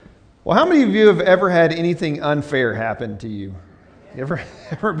Well, how many of you have ever had anything unfair happen to you? You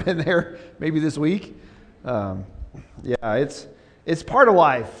ever been there? Maybe this week? Yeah, it's part of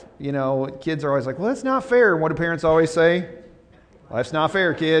life. You know, kids are always like, well, that's not fair. And what do parents always say? Life's not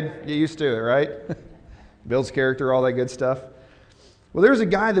fair, kid. Get used to it, right? Builds character, all that good stuff. Well, there was a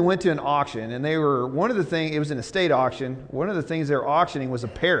guy that went to an auction, and it was an estate auction. One of the things they were auctioning was a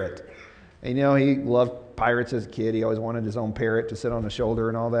parrot. And, you know, he loved pirates as a kid. He always wanted his own parrot to sit on his shoulder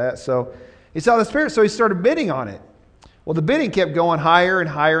and all that. So he saw this parrot, so he started bidding on it. Well, the bidding kept going higher and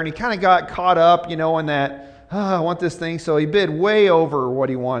higher, and he kind of got caught up, you know, in that, I want this thing. So he bid way over what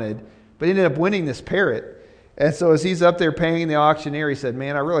he wanted, but he ended up winning this parrot. And so as he's up there paying the auctioneer, he said,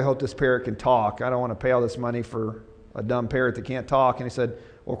 man, I really hope this parrot can talk. I don't want to pay all this money for a dumb parrot that can't talk. And he said,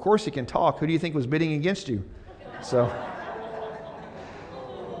 well, of course he can talk. Who do you think was bidding against you? So,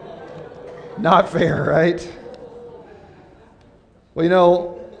 not fair, right? Well, you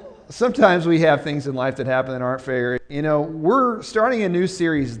know, sometimes we have things in life that happen that aren't fair. You know, we're starting a new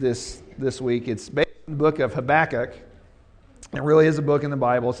series this week. It's based on the book of Habakkuk. It really is a book in the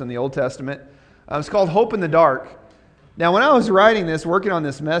Bible. It's in the Old Testament. It's called Hope in the Dark. Now, when I was writing this, working on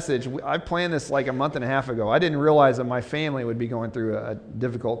this message, I planned this like a month and a half ago. I didn't realize that my family would be going through a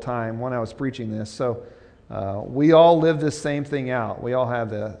difficult time when I was preaching this. So we all live this same thing out. We all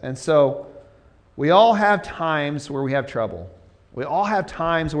have that. And so we all have times where we have trouble. We all have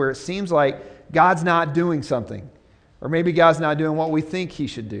times where it seems like God's not doing something. Or maybe God's not doing what we think He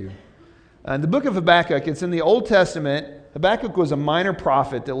should do. The book of Habakkuk, it's in the Old Testament. Habakkuk was a minor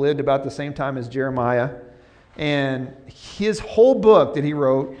prophet that lived about the same time as Jeremiah. And his whole book that he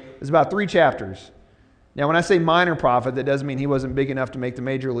wrote is about 3 chapters. Now, when I say minor prophet, that doesn't mean he wasn't big enough to make the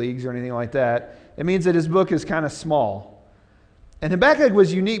major leagues or anything like that. It means that his book is kind of small. And Habakkuk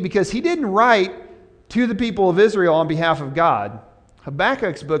was unique because he didn't write to the people of Israel on behalf of God.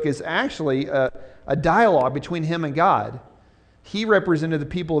 Habakkuk's book is actually a dialogue between him and God. He represented the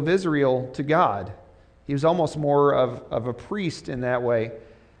people of Israel to God. He was almost more of a priest in that way.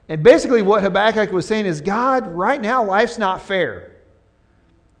 And basically what Habakkuk was saying is, God, right now life's not fair.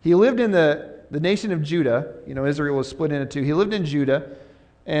 He lived in the nation of Judah. You know, Israel was split into 2. He lived in Judah,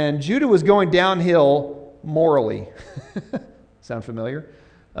 and Judah was going downhill morally. Sound familiar?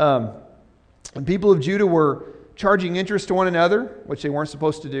 And people of Judah were charging interest to one another, which they weren't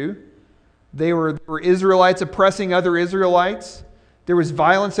supposed to do. There were Israelites oppressing other Israelites. There was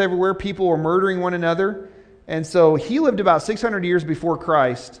violence everywhere. People were murdering one another. And so he lived about 600 years before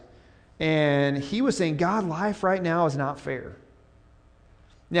Christ, and he was saying, God, life right now is not fair.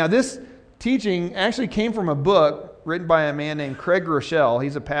 Now, this teaching actually came from a book written by a man named Craig Rochelle.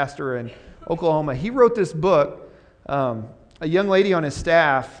 He's a pastor in Oklahoma. He wrote this book. A young lady on his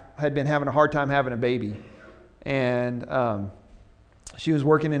staff had been having a hard time having a baby, and she was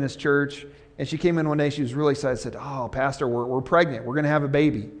working in his church, and she came in one day. She was really excited. Said, oh, Pastor, we're pregnant. We're going to have a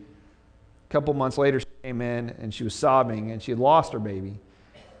baby. A couple months later, she came in and she was sobbing and she had lost her baby.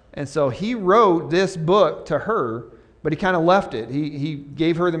 And so he wrote this book to her, but he kind of left it. He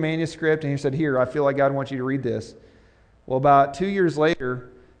gave her the manuscript and he said, here, I feel like God wants you to read this. Well, about 2 years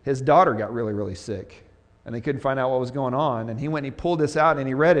later, his daughter got really, really sick and they couldn't find out what was going on. And he went and he pulled this out and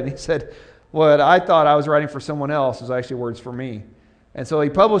he read it and he said, what I thought I was writing for someone else was actually words for me. And so he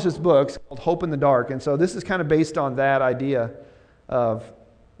published this book called Hope in the Dark. And so this is kind of based on that idea of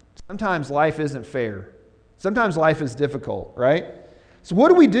sometimes life isn't fair. Sometimes life is difficult, right? So what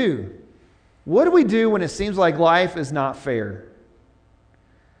do we do? What do we do when it seems like life is not fair?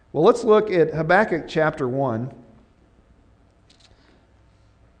 Well, let's look at Habakkuk chapter 1.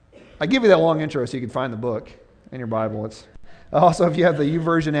 I give you that long intro so you can find the book in your Bible. It's also, if you have the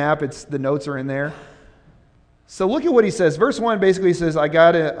YouVersion app, the notes are in there. So look at what he says. Verse 1 basically says, I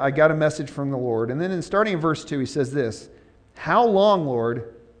got a message from the Lord. And then starting in verse 2, he says this, how long,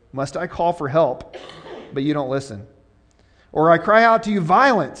 Lord, must I call for help, but you don't listen? Or I cry out to you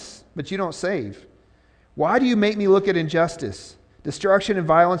violence, but you don't save. Why do you make me look at injustice? Destruction and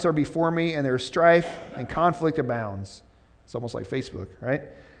violence are before me, and there is strife and conflict abounds. It's almost like Facebook, right?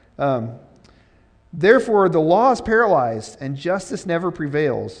 Therefore, the law is paralyzed, and justice never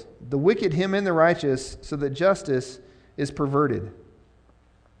prevails. The wicked hem in the righteous, so that justice is perverted.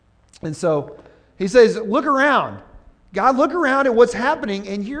 And so he says, look around. God, look around at what's happening,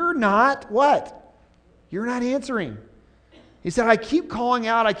 and you're not what? You're not answering. He said, I keep calling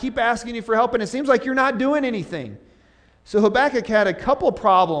out, I keep asking you for help, and it seems like you're not doing anything. So Habakkuk had a couple of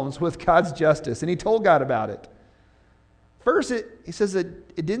problems with God's justice, and he told God about it. First, he says that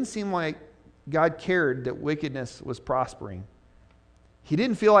it didn't seem like God cared that wickedness was prospering. He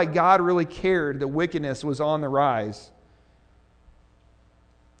didn't feel like God really cared that wickedness was on the rise.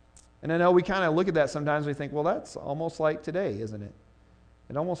 And I know we kind of look at that sometimes and we think, well, that's almost like today, isn't it?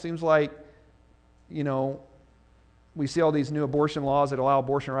 It almost seems like, we see all these new abortion laws that allow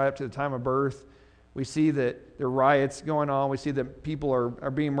abortion right up to the time of birth. We see that there are riots going on. We see that people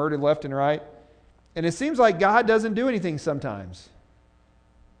are being murdered left and right. And it seems like God doesn't do anything sometimes.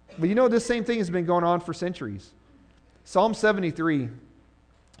 But this same thing has been going on for centuries. Psalm 73,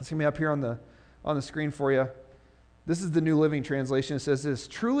 it's going to be up here on the screen for you. This is the New Living Translation. It says this: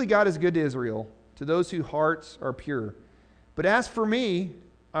 "Truly God is good to Israel, to those whose hearts are pure. But as for me,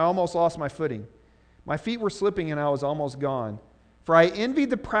 I almost lost my footing. My feet were slipping and I was almost gone. For I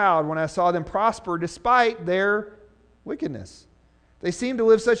envied the proud when I saw them prosper despite their wickedness. They seem to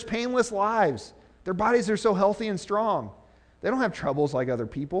live such painless lives. Their bodies are so healthy and strong. They don't have troubles like other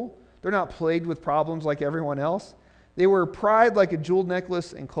people. They're not plagued with problems like everyone else. They wear pride like a jeweled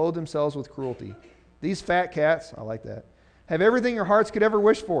necklace and clothe themselves with cruelty. These fat cats," I like that, "have everything your hearts could ever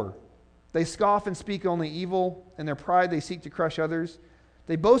wish for. They scoff and speak only evil. In their pride they seek to crush others.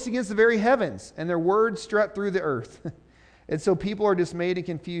 They boast against the very heavens, and their words strut through the earth. And so people are dismayed and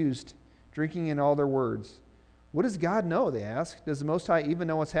confused, drinking in all their words. What does God know?" they ask. "Does the Most High even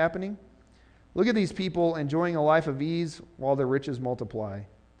know what's happening? Look at these people enjoying a life of ease while their riches multiply.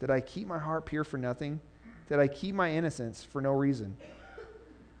 Did I keep my heart pure for nothing? Did I keep my innocence for no reason?"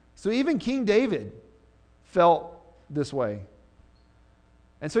 So even King David felt this way.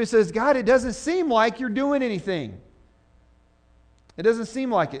 And so he says, "God, it doesn't seem like you're doing anything. It doesn't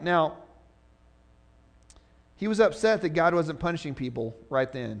seem like it." Now, he was upset that God wasn't punishing people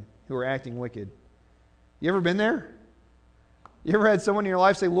right then who were acting wicked. You ever been there? You ever had someone in your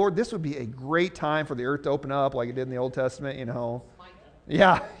life say, "Lord, this would be a great time for the earth to open up like it did in the Old Testament,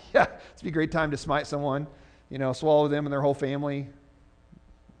 Yeah, it's be a great time to smite someone, swallow them and their whole family,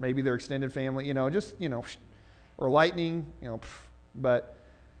 maybe their extended family, or lightning,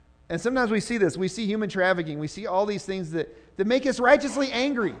 and sometimes we see this. We see human trafficking. We see all these things that make us righteously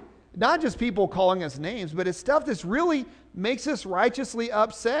angry. Not just people calling us names, but it's stuff that really makes us righteously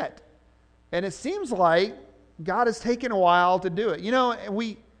upset. And it seems like God has taken a while to do it.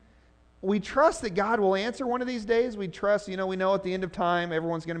 We trust that God will answer one of these days. We trust, we know at the end of time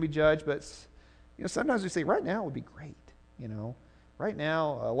everyone's going to be judged. But, sometimes we say, right now would be great. Right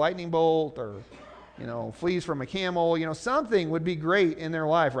now, a lightning bolt or, fleas from a camel, something would be great in their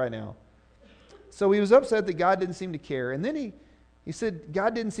life right now. So he was upset that God didn't seem to care. And then he said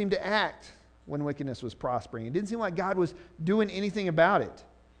God didn't seem to act when wickedness was prospering. It didn't seem like God was doing anything about it.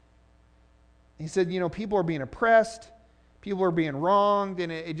 He said, people are being oppressed, people are being wronged,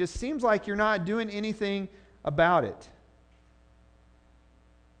 and it just seems like you're not doing anything about it.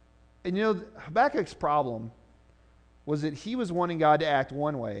 And Habakkuk's problem was that he was wanting God to act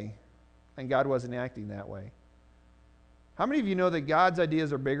one way, and God wasn't acting that way. How many of you know that God's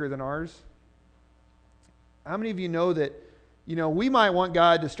ideas are bigger than ours? How many of you know that, we might want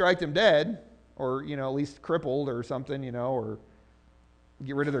God to strike them dead, or, at least crippled or something, or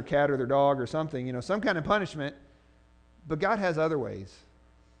get rid of their cat or their dog or something, some kind of punishment, but God has other ways.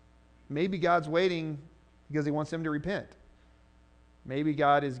 Maybe God's waiting because he wants them to repent. Maybe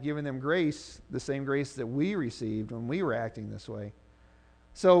God is giving them grace, the same grace that we received when we were acting this way.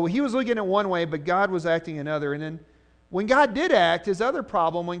 So he was looking at one way, but God was acting another. And then when God did act, his other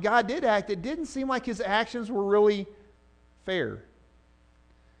problem, when God did act, it didn't seem like his actions were really fair.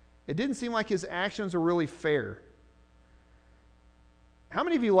 It didn't seem like his actions were really fair. How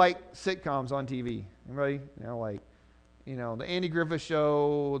many of you like sitcoms on TV? Anybody? The Andy Griffith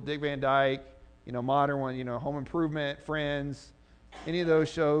Show, Dick Van Dyke, modern one, Home Improvement, Friends, any of those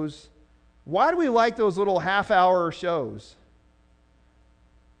shows. Why do we like those little half-hour shows?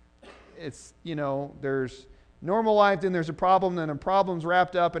 It's, there's normal life, then there's a problem, then a problem's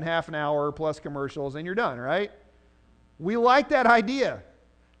wrapped up in half an hour plus commercials, and you're done, right? We like that idea.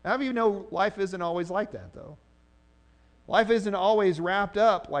 How do you know life isn't always like that, though? Life isn't always wrapped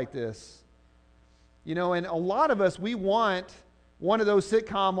up like this. And a lot of us, we want one of those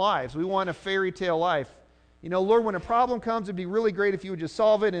sitcom lives. We want a fairy tale life. Lord, when a problem comes, it'd be really great if you would just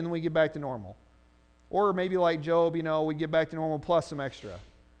solve it and then we get back to normal. Or maybe like Job, we get back to normal plus some extra.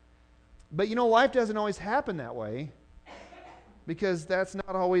 But life doesn't always happen that way because that's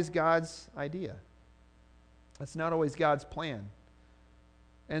not always God's idea. That's not always God's plan.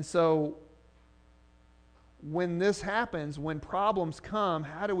 And so when this happens, when problems come,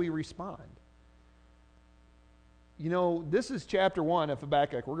 how do we respond? This is chapter 1 of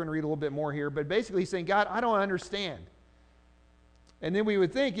Habakkuk. We're going to read a little bit more here, but basically he's saying, God, I don't understand. And then we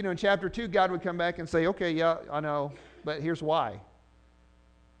would think, in chapter 2, God would come back and say, okay, yeah, I know, but here's why.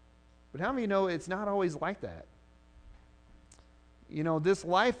 But how many know it's not always like that? this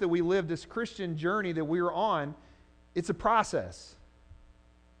life that we live, this Christian journey that we're on, it's a process.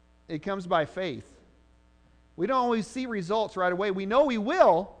 It comes by faith. We don't always see results right away. We know we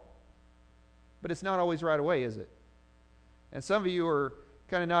will, but it's not always right away, is it? And some of you are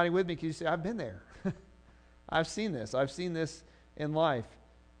kind of nodding with me because you say, I've been there. I've seen this. I've seen this in life.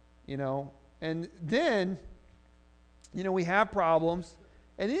 And then, we have problems.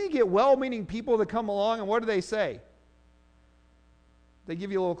 And then you get well-meaning people that come along, and what do they say? They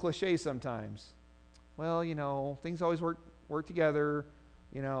give you a little cliche sometimes. Well, things always work together.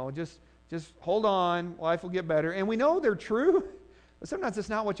 Just hold on. Life will get better. And we know they're true, but sometimes it's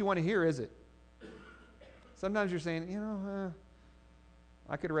not what you want to hear, is it? Sometimes you're saying,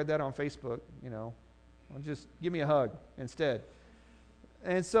 I could have read that on Facebook, just give me a hug instead.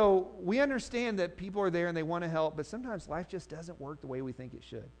 And so we understand that people are there and they want to help, but sometimes life just doesn't work the way we think it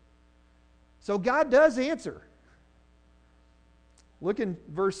should. So God does answer. Look in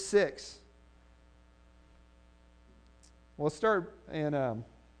verse 6. We'll start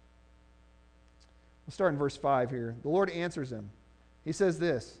in verse 5 here. The Lord answers him. He says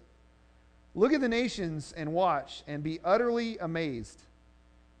this, "Look at the nations and watch and be utterly amazed.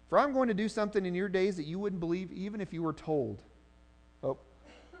 For I'm going to do something in your days that you wouldn't believe even if you were told." Oh,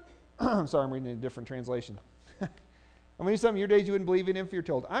 I'm sorry, I'm reading in a different translation. I'm going to do something in your days you wouldn't believe even if you're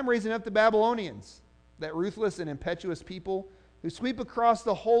told. I'm raising up the Babylonians, that ruthless and impetuous people who sweep across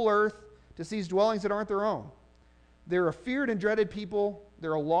the whole earth to seize dwellings that aren't their own. They're a feared and dreaded people.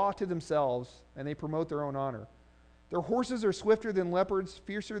 They're a law to themselves, and they promote their own honor. Their horses are swifter than leopards,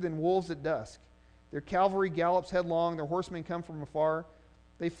 fiercer than wolves at dusk. Their cavalry gallops headlong. Their horsemen come from afar.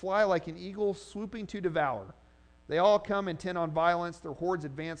 They fly like an eagle swooping to devour. They all come intent on violence. Their hordes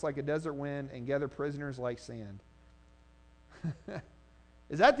advance like a desert wind and gather prisoners like sand.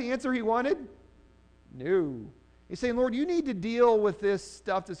 Is that the answer he wanted? No. He's saying, Lord, you need to deal with this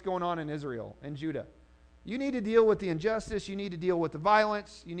stuff that's going on in Israel and Judah. You need to deal with the injustice. You need to deal with the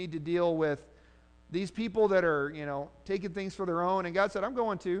violence. You need to deal with these people that are, taking things for their own. And God said, I'm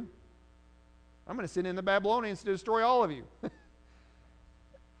going to send in the Babylonians to destroy all of you.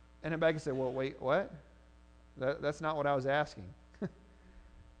 And Habakkuk said, well, wait, what? That's not what I was asking.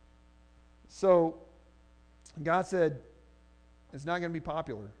 So God said, it's not going to be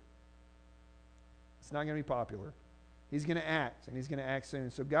popular. It's not going to be popular. He's going to act, and he's going to act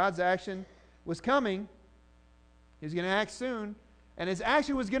soon. So God's action was coming. He was going to act soon, and his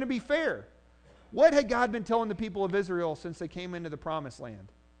action was going to be fair. What had God been telling the people of Israel since they came into the promised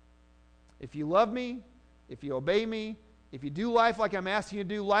land? If you love me, if you obey me, if you do life like I'm asking you to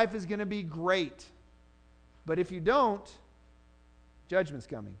do, life is going to be great. But if you don't, judgment's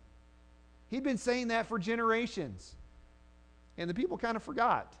coming. He'd been saying that for generations, and the people kind of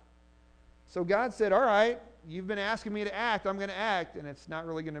forgot. So God said, all right, you've been asking me to act, I'm going to act, and it's not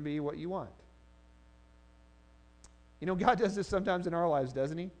really going to be what you want. God does this sometimes in our lives,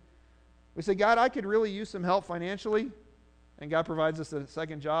 doesn't he? We say, God, I could really use some help financially, and God provides us a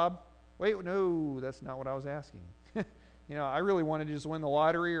second job. Wait, no, that's not what I was asking. I really wanted to just win the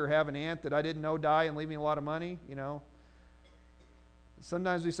lottery or have an aunt that I didn't know die and leave me a lot of money,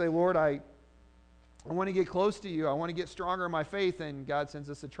 Sometimes we say, Lord, I want to get close to you. I want to get stronger in my faith, and God sends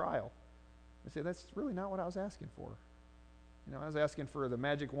us a trial. I say, that's really not what I was asking for. I was asking for the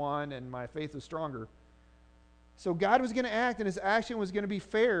magic wand, and my faith was stronger. So God was going to act, and his action was going to be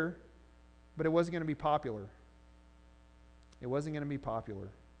fair, but it wasn't going to be popular. It wasn't going to be popular.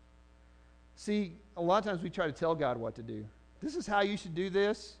 See, a lot of times we try to tell God what to do. This is how you should do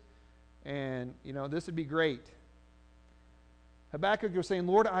this, and, this would be great. Habakkuk was saying,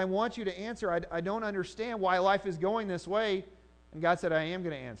 Lord, I want you to answer. I don't understand why life is going this way. And God said, I am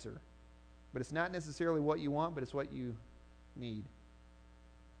going to answer. But it's not necessarily what you want, but it's what you need.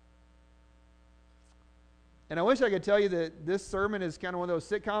 And I wish I could tell you that this sermon is kind of one of those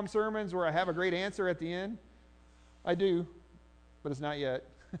sitcom sermons where I have a great answer at the end. I do, but it's not yet.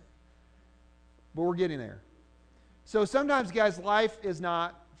 But we're getting there. So sometimes, guys, life is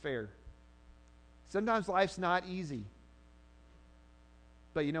not fair. Sometimes life's not easy.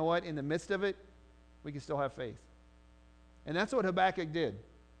 But you know what? In the midst of it, we can still have faith. And that's what Habakkuk did.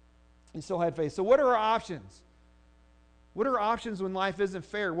 He still had faith. So what are our options? What are our options when life isn't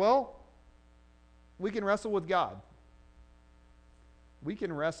fair? Well, we can wrestle with God. We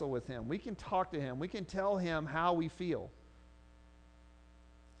can wrestle with him. We can talk to him. We can tell him how we feel.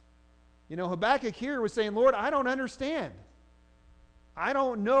 Habakkuk here was saying, Lord, I don't understand. I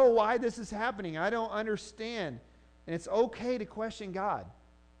don't know why this is happening. I don't understand. And it's okay to question God.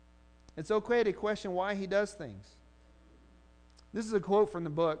 It's okay to question why he does things. This is a quote from the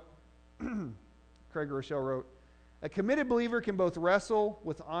book Craig Rochelle wrote. A committed believer can both wrestle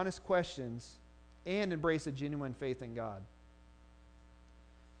with honest questions and embrace a genuine faith in God.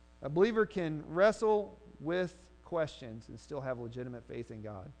 A believer can wrestle with questions and still have legitimate faith in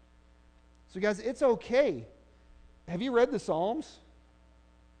God. So guys, it's okay. Have you read the Psalms?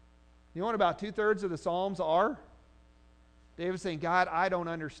 You know what about 2/3 of the Psalms are? David's saying, God, I don't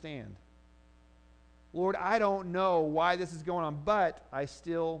understand. Lord, I don't know why this is going on, but I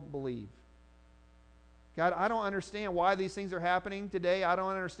still believe. God, I don't understand why these things are happening today. I don't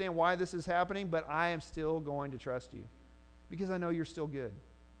understand why this is happening, but I am still going to trust you because I know you're still good.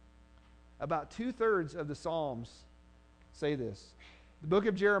 About 2/3 of the Psalms say this. The book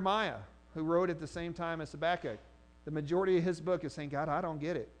of Jeremiah, who wrote at the same time as Habakkuk, the majority of his book is saying, God, I don't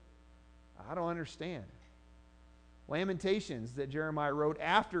get it. I don't understand. Lamentations that Jeremiah wrote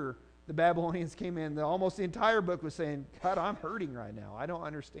after the Babylonians came in, almost the entire book was saying, God, I'm hurting right now. I don't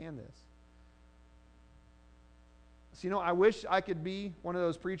understand this. So, I wish I could be one of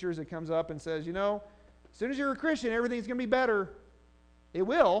those preachers that comes up and says, as soon as you're a Christian, everything's going to be better. It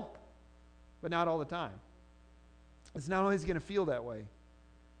will, but not all the time. It's not always going to feel that way.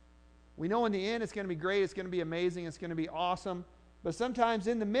 We know in the end it's going to be great, it's going to be amazing, it's going to be awesome, but sometimes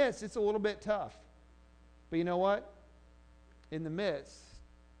in the midst it's a little bit tough. But you know what? In the midst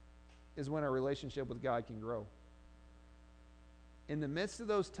is when our relationship with God can grow. In the midst of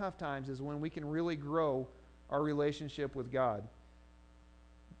those tough times is when we can really grow our relationship with God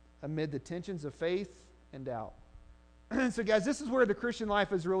amid the tensions of faith and doubt. So guys, this is where the Christian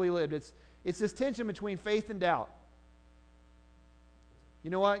life is really lived. It's this tension between faith and doubt. You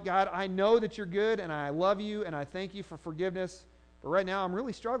know what, God, I know that you're good and I love you and I thank you for forgiveness, but right now I'm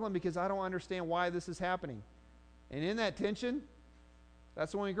really struggling because I don't understand why this is happening. And in that tension,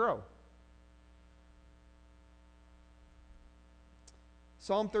 that's when we grow.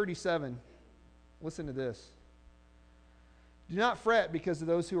 Psalm 37, listen to this. Do not fret because of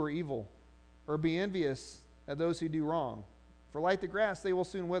those who are evil, or be envious at those who do wrong. For like the grass, they will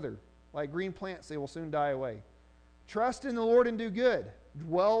soon wither. Like green plants, they will soon die away. Trust in the Lord and do good.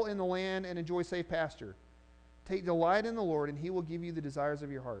 Dwell in the land and enjoy safe pasture. Take delight in the Lord, and he will give you the desires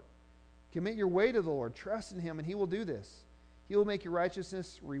of your heart. Commit your way to the Lord. Trust in him, and he will do this. He will make your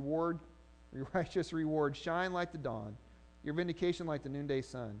righteous reward shine like the dawn, your vindication like the noonday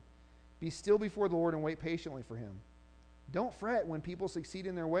sun. Be still before the Lord and wait patiently for him. Don't fret when people succeed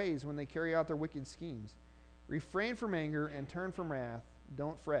in their ways, when they carry out their wicked schemes. Refrain from anger and turn from wrath.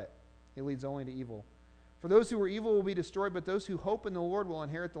 Don't fret. It leads only to evil. For those who are evil will be destroyed, but those who hope in the Lord will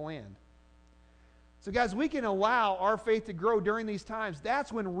inherit the land. So guys, we can allow our faith to grow during these times.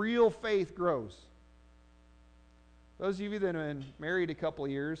 That's when real faith grows. Those of you that have been married a couple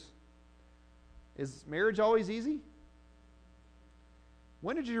of years, is marriage always easy?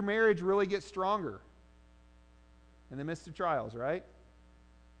 When did your marriage really get stronger? In the midst of trials, right?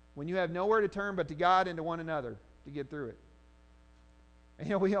 When you have nowhere to turn but to God and to one another to get through it.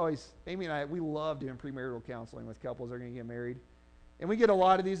 And Amy and I, we love doing premarital counseling with couples that are going to get married. And we get a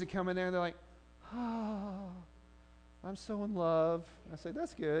lot of these that come in there and they're like, oh, I'm so in love. And I say,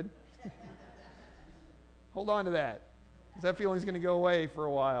 that's good. Hold on to that. Because that feeling's going to go away for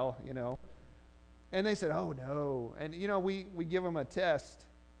a while, And they said, oh, no. And, we give them a test.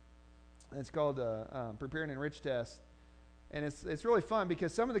 It's called the Prepare and Enrich test. And it's really fun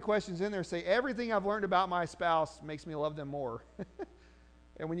because some of the questions in there say, everything I've learned about my spouse makes me love them more.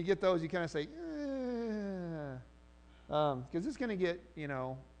 And when you get those, you kind of say, because it's going to get,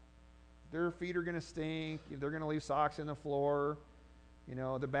 their feet are going to stink. They're going to leave socks in the floor.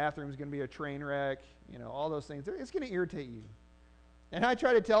 The bathroom's going to be a train wreck. All those things. It's going to irritate you. And I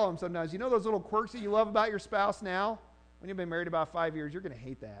try to tell them sometimes, those little quirks that you love about your spouse now, when you've been married about 5 years, you're going to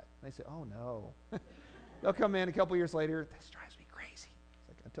hate that. And they say, oh, no. They'll come in a couple years later, this drives me crazy. It's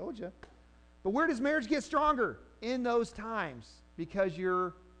like, I told you. But where does marriage get stronger? In those times, because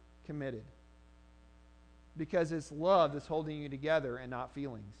you're committed. Because it's love that's holding you together and not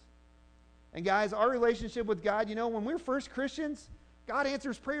feelings. And guys, our relationship with God, when we're first Christians, God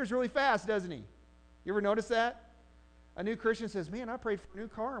answers prayers really fast, doesn't he? You ever notice that? A new Christian says, man, I prayed for a new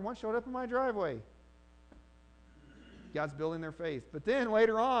car and one showed up in my driveway. God's building their faith. But then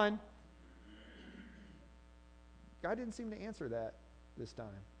later on, God didn't seem to answer that this time.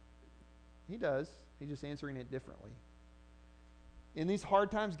 He does. He's just answering it differently. In these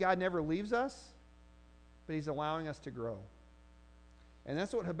hard times, God never leaves us, but he's allowing us to grow. And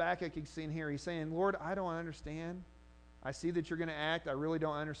that's what Habakkuk is saying here. He's saying, Lord, I don't understand. I see that you're going to act. I really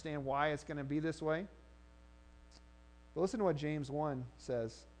don't understand why it's going to be this way. But listen to what James 1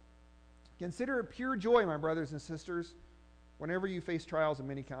 says. Consider it pure joy, my brothers and sisters, whenever you face trials of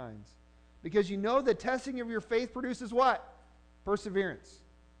many kinds, because you know the testing of your faith produces what? Perseverance.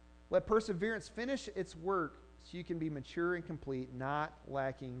 Let perseverance finish its work so you can be mature and complete, not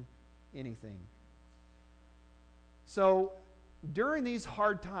lacking anything. So during these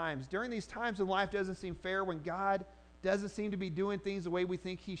hard times, during these times when life doesn't seem fair, when God doesn't seem to be doing things the way we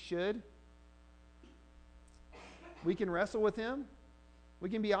think He should, we can wrestle with Him. We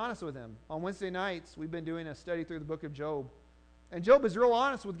can be honest with Him. On Wednesday nights, we've been doing a study through the book of Job. And Job is real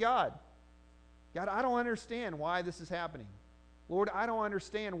honest with God. God, I don't understand why this is happening. Lord, I don't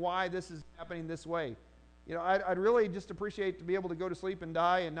understand why this is happening this way. You know, I'd really just appreciate to be able to go to sleep and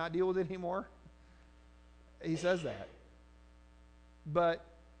die and not deal with it anymore. He says that. But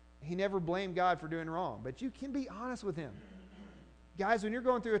he never blamed God for doing wrong. But you can be honest with Him. Guys, when you're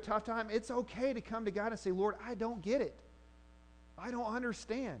going through a tough time, it's okay to come to God and say, Lord, I don't get it. I don't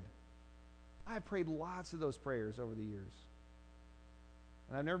understand. I've prayed lots of those prayers over the years.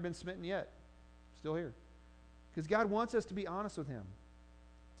 And I've never been smitten yet. Still here. Because God wants us to be honest with Him.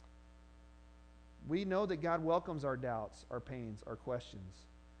 We know that God welcomes our doubts, our pains, our questions.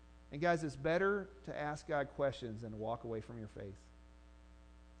 And guys, it's better to ask God questions than to walk away from your faith.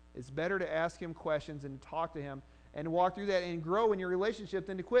 It's better to ask Him questions and talk to Him and walk through that and grow in your relationship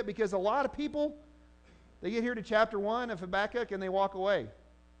than to quit, because a lot of people, they get here to chapter 1 of Habakkuk and they walk away.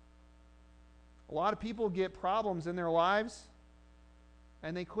 A lot of people get problems in their lives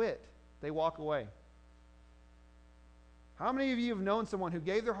and they quit. They walk away. How many of you have known someone who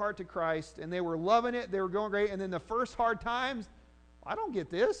gave their heart to Christ and they were loving it, they were going great, and then the first hard times, I don't get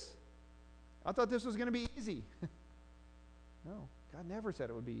this. I thought this was going to be easy. No, God never said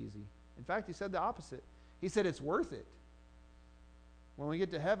it would be easy. In fact, He said the opposite. He said it's worth it. When we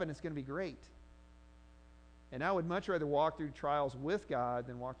get to heaven, it's going to be great. And I would much rather walk through trials with God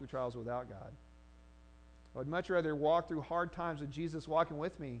than walk through trials without God. I would much rather walk through hard times with Jesus walking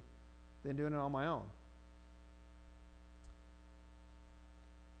with me than doing it on my own.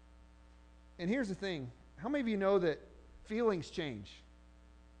 And here's the thing. How many of you know that feelings change?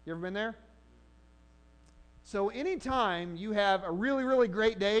 You ever been there? So anytime you have a really, really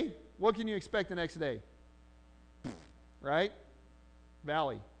great day, what can you expect the next day? Right?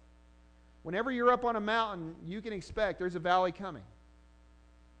 Valley. Whenever you're up on a mountain, you can expect there's a valley coming.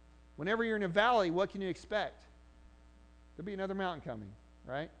 Whenever you're in a valley, what can you expect? There'll be another mountain coming,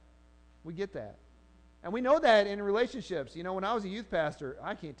 right? We get that. And we know that in relationships. You know, when I was a youth pastor,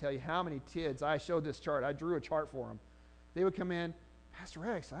 I can't tell you how many kids I showed this chart. I drew a chart for them. They would come in, Pastor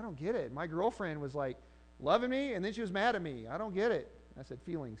Rex, I don't get it. My girlfriend was like loving me, and then she was mad at me. I don't get it. I said,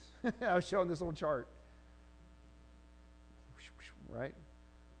 feelings. I was showing this little chart. Right?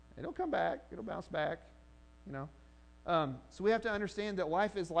 It'll come back. It'll bounce back. You know. So we have to understand that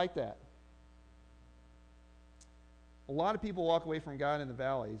life is like that. A lot of people walk away from God in the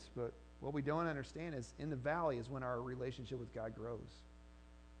valleys, but what we don't understand is in the valley is when our relationship with God grows.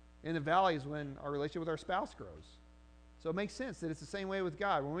 In the valley is when our relationship with our spouse grows. So it makes sense that it's the same way with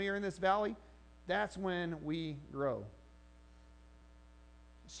God. When we are in this valley, that's when we grow.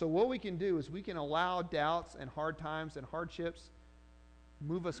 So what we can do is we can allow doubts and hard times and hardships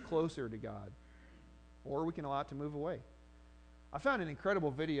move us closer to God. Or we can allow it to move away. I found an incredible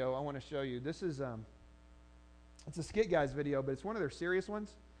video I want to show you. This is it's a Skit Guys video, but it's one of their serious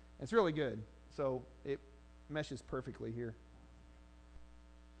ones. It's really good. So it meshes perfectly here.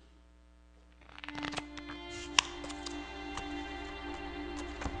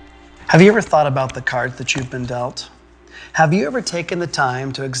 Have you ever thought about the cards that you've been dealt? Have you ever taken the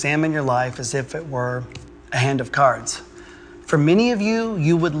time to examine your life as if it were a hand of cards? For many of you,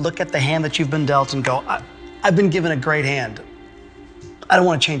 you would look at the hand that you've been dealt and go, I've been given a great hand. I don't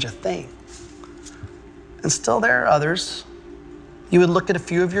want to change a thing. And still there are others. You would look at a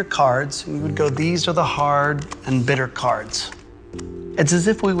few of your cards and you would go, these are the hard and bitter cards. It's as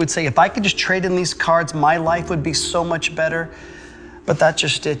if we would say, if I could just trade in these cards, my life would be so much better. But that's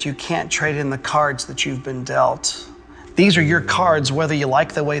just it. You can't trade in the cards that you've been dealt. These are your cards, whether you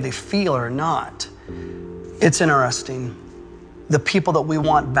like the way they feel or not. It's interesting. The people that we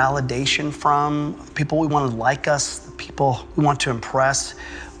want validation from, the people we want to like us, the people we want to impress,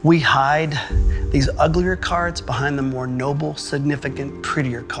 we hide these uglier cards behind the more noble, significant,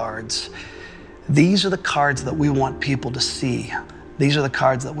 prettier cards. These are the cards that we want people to see. These are the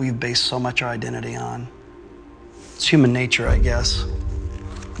cards that we've based so much our identity on. It's human nature, I guess.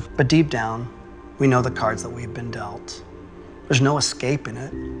 But deep down, we know the cards that we've been dealt. There's no escaping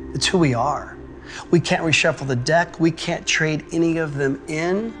it. It's who we are. We can't reshuffle the deck. We can't trade any of them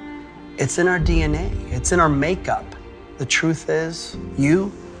in. It's in our DNA. It's in our makeup. The truth is,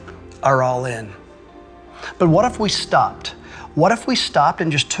 you are all in. But what if we stopped? What if we stopped and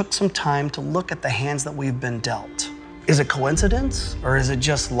just took some time to look at the hands that we've been dealt? Is it coincidence, or is it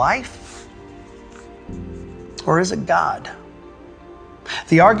just life? Or is it God?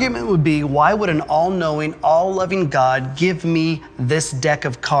 The argument would be, why would an all-knowing, all-loving God give me this deck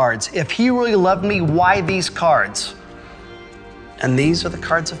of cards? If he really loved me, why these cards? And these are the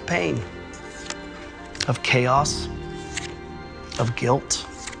cards of pain, of chaos, of guilt,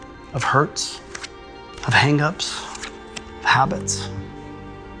 of hurts, of hang-ups, of habits.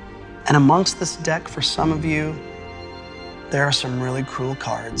 And amongst this deck, for some of you, there are some really cruel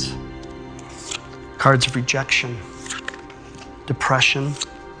cards. Cards of rejection, depression,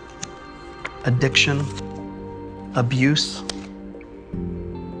 addiction, abuse,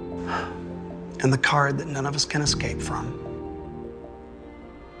 and the card that none of us can escape from.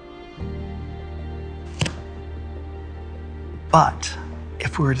 But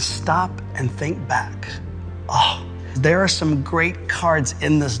if we were to stop and think back, there are some great cards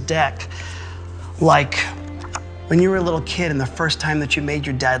in this deck. Like when you were a little kid and the first time that you made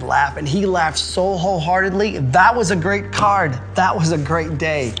your dad laugh and he laughed so wholeheartedly, that was a great card. That was a great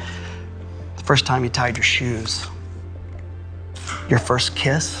day. The first time you tied your shoes. Your first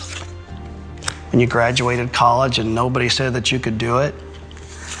kiss. When you graduated college and nobody said that you could do it.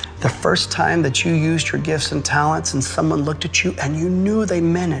 The first time that you used your gifts and talents and someone looked at you and you knew they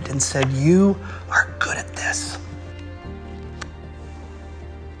meant it and said, you are good at this.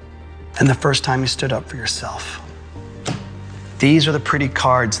 And the first time you stood up for yourself. These are the pretty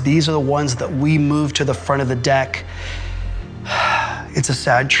cards. These are the ones that we move to the front of the deck. It's a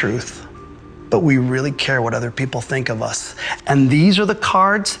sad truth, but we really care what other people think of us. And these are the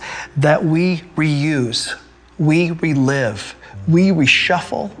cards that we reuse, we relive, we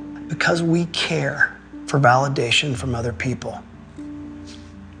reshuffle because we care for validation from other people.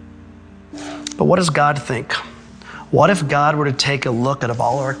 But what does God think? What if God were to take a look at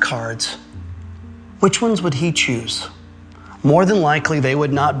all our cards? Which ones would he choose? More than likely, they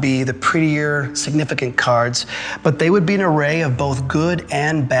would not be the prettier, significant cards, but they would be an array of both good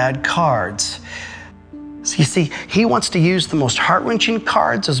and bad cards. So you see, he wants to use the most heart-wrenching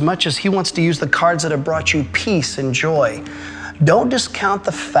cards as much as he wants to use the cards that have brought you peace and joy. Don't discount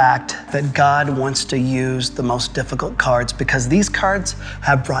the fact that God wants to use the most difficult cards, because these cards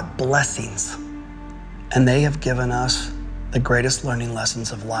have brought blessings and they have given us the greatest learning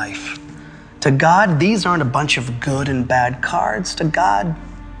lessons of life. To God, these aren't a bunch of good and bad cards. To God,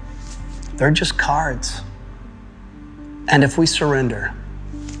 they're just cards. And if we surrender,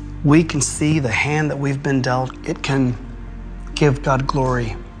 we can see the hand that we've been dealt. It can give God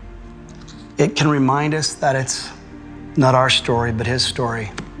glory. It can remind us that it's not our story, but his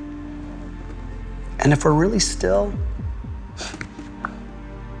story. And if we're really still,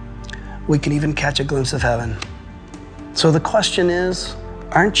 we can even catch a glimpse of heaven. So the question is,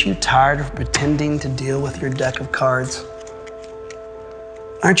 aren't you tired of pretending to deal with your deck of cards?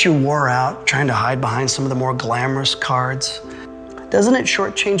 Aren't you wore out trying to hide behind some of the more glamorous cards? Doesn't it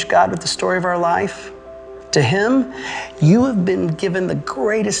shortchange God with the story of our life? To him, you have been given the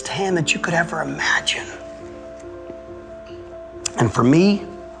greatest hand that you could ever imagine. And for me,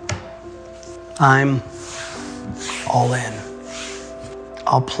 I'm all in.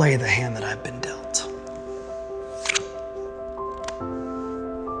 I'll play the hand that I've been dealt.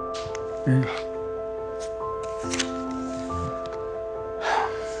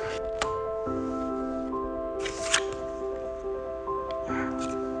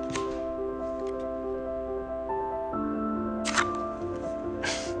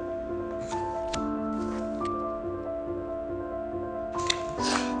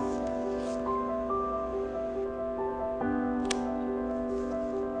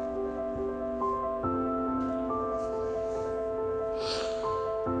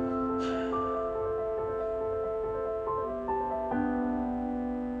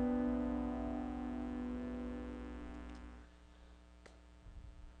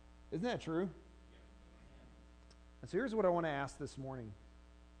 Isn't that true? And so here's what I want to ask this morning.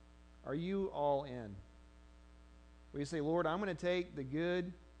 Are you all in? Will you say, Lord, I'm going to take the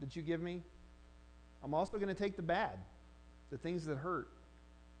good that you give me. I'm also going to take the bad, the things that hurt.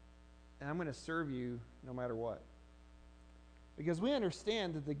 And I'm going to serve you no matter what. Because we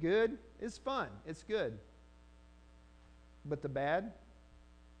understand that the good is fun. It's good. But the bad,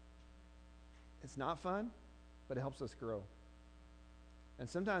 it's not fun, but it helps us grow. And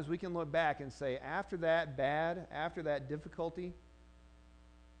sometimes we can look back and say, after that bad, after that difficulty,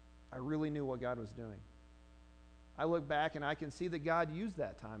 I really knew what God was doing. I look back and I can see that God used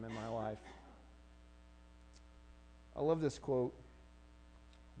that time in my life. I love this quote.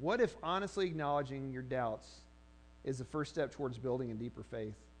 What if honestly acknowledging your doubts is the first step towards building a deeper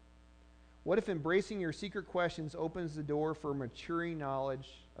faith? What if embracing your secret questions opens the door for maturing knowledge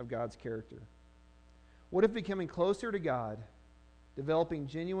of God's character? What if becoming closer to God, developing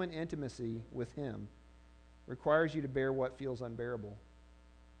genuine intimacy with Him, requires you to bear what feels unbearable?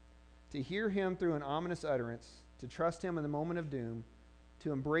 To hear Him through an ominous utterance, to trust Him in the moment of doom,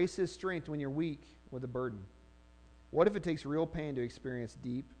 to embrace His strength when you're weak with a burden. What if it takes real pain to experience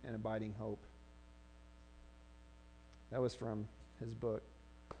deep and abiding hope? That was from his book.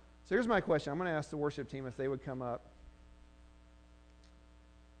 So here's my question. I'm going to ask the worship team if they would come up.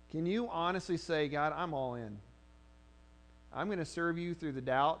 Can you honestly say, God, I'm all in. I'm going to serve you through the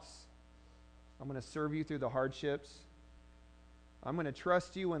doubts. I'm going to serve you through the hardships. I'm going to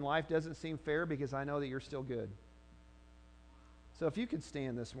trust you when life doesn't seem fair because I know that you're still good. So if you could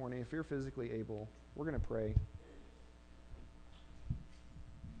stand this morning, if you're physically able, we're going to pray.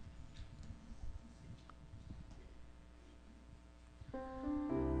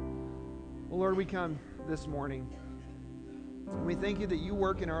 Well, Lord, we come this morning, and we thank you that you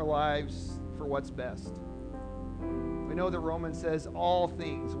work in our lives for what's best. We know that Romans says all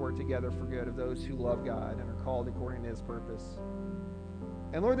things work together for good of those who love God and are called according to His purpose.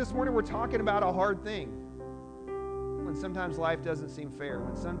 And Lord, this morning we're talking about a hard thing. When sometimes life doesn't seem fair,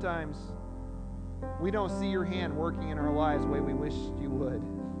 when sometimes we don't see your hand working in our lives the way we wish you would.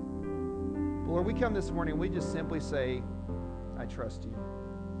 But Lord, we come this morning and we just simply say, I trust you.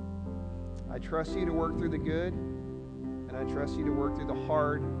 I trust you to work through the good, and I trust you to work through the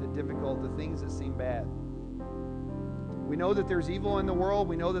hard, the difficult, the things that seem bad. We know that there's evil in the world.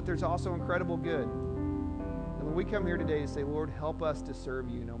 We know that there's also incredible good. And when we come here today to say, Lord, help us to serve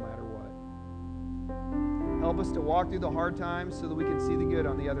you no matter what. Help us to walk through the hard times so that we can see the good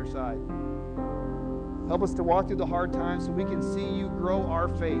on the other side. Help us to walk through the hard times so we can see you grow our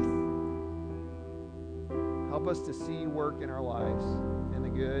faith. Help us to see you work in our lives, in the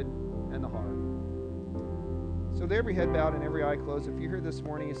good and the hard. So with every head bowed and every eye closed, if you're here this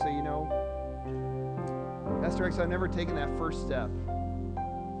morning and say, you know, Pastor X, I've never taken that first step.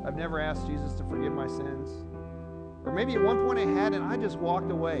 I've never asked Jesus to forgive my sins. Or maybe at one point I had and I just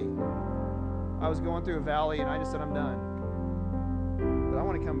walked away. I was going through a valley and I just said, I'm done. But I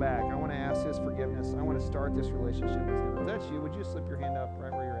want to come back. I want to ask His forgiveness. I want to start this relationship with Him. If that's you, would you slip your hand up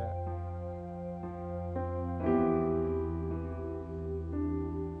right where you're at?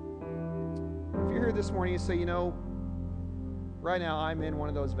 If you're here this morning and say, you know, right now I'm in one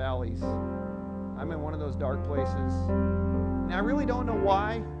of those valleys. I'm in one of those dark places. And I really don't know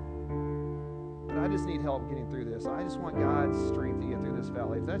why, but I just need help getting through this. I just want God's strength to get through this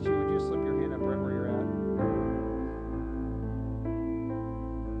valley. If that's you, would you slip your hand up right where you're at?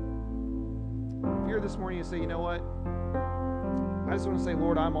 If you're here this morning and say, you know what? I just want to say,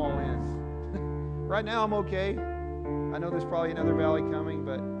 Lord, I'm all in. Right now I'm okay. I know there's probably another valley coming,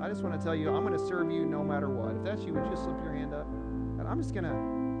 but I just want to tell you, I'm going to serve you no matter what. If that's you, would you slip your hand up? And I'm just going to,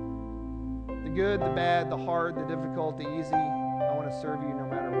 the good, the bad, the hard, the difficult, the easy, I want to serve you no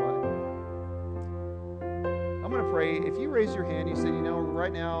matter what. I'm going to pray. If you raise your hand, you say, you know,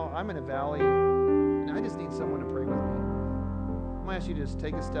 right now I'm in a valley and I just need someone to pray with me. I'm going to ask you to just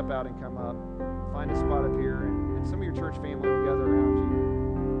take a step out and come up. Find a spot up here, and some of your church family will gather around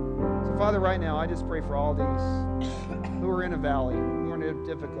you. So, Father, right now, I just pray for all these who are in a valley, who are in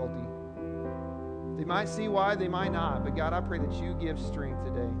difficulty. They might see why, they might not, but God, I pray that you give strength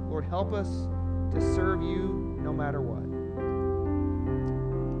today. Lord, help us to serve you no matter what.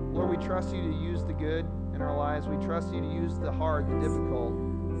 Lord, we trust you to use the good in our lives. We trust you to use the hard, the difficult.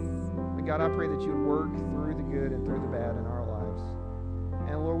 But God, I pray that you would work through the good and through the bad in our lives.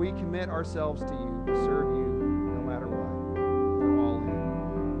 And Lord, we commit ourselves to you to serve you no matter what. We're all in.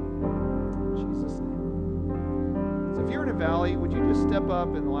 In Jesus' name. So if you're in a valley, would you just step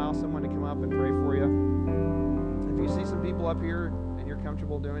up and allow someone to come up and pray for you? If you see some people up here and you're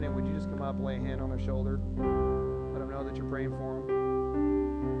comfortable doing it, would you just come up, lay a hand on their shoulder?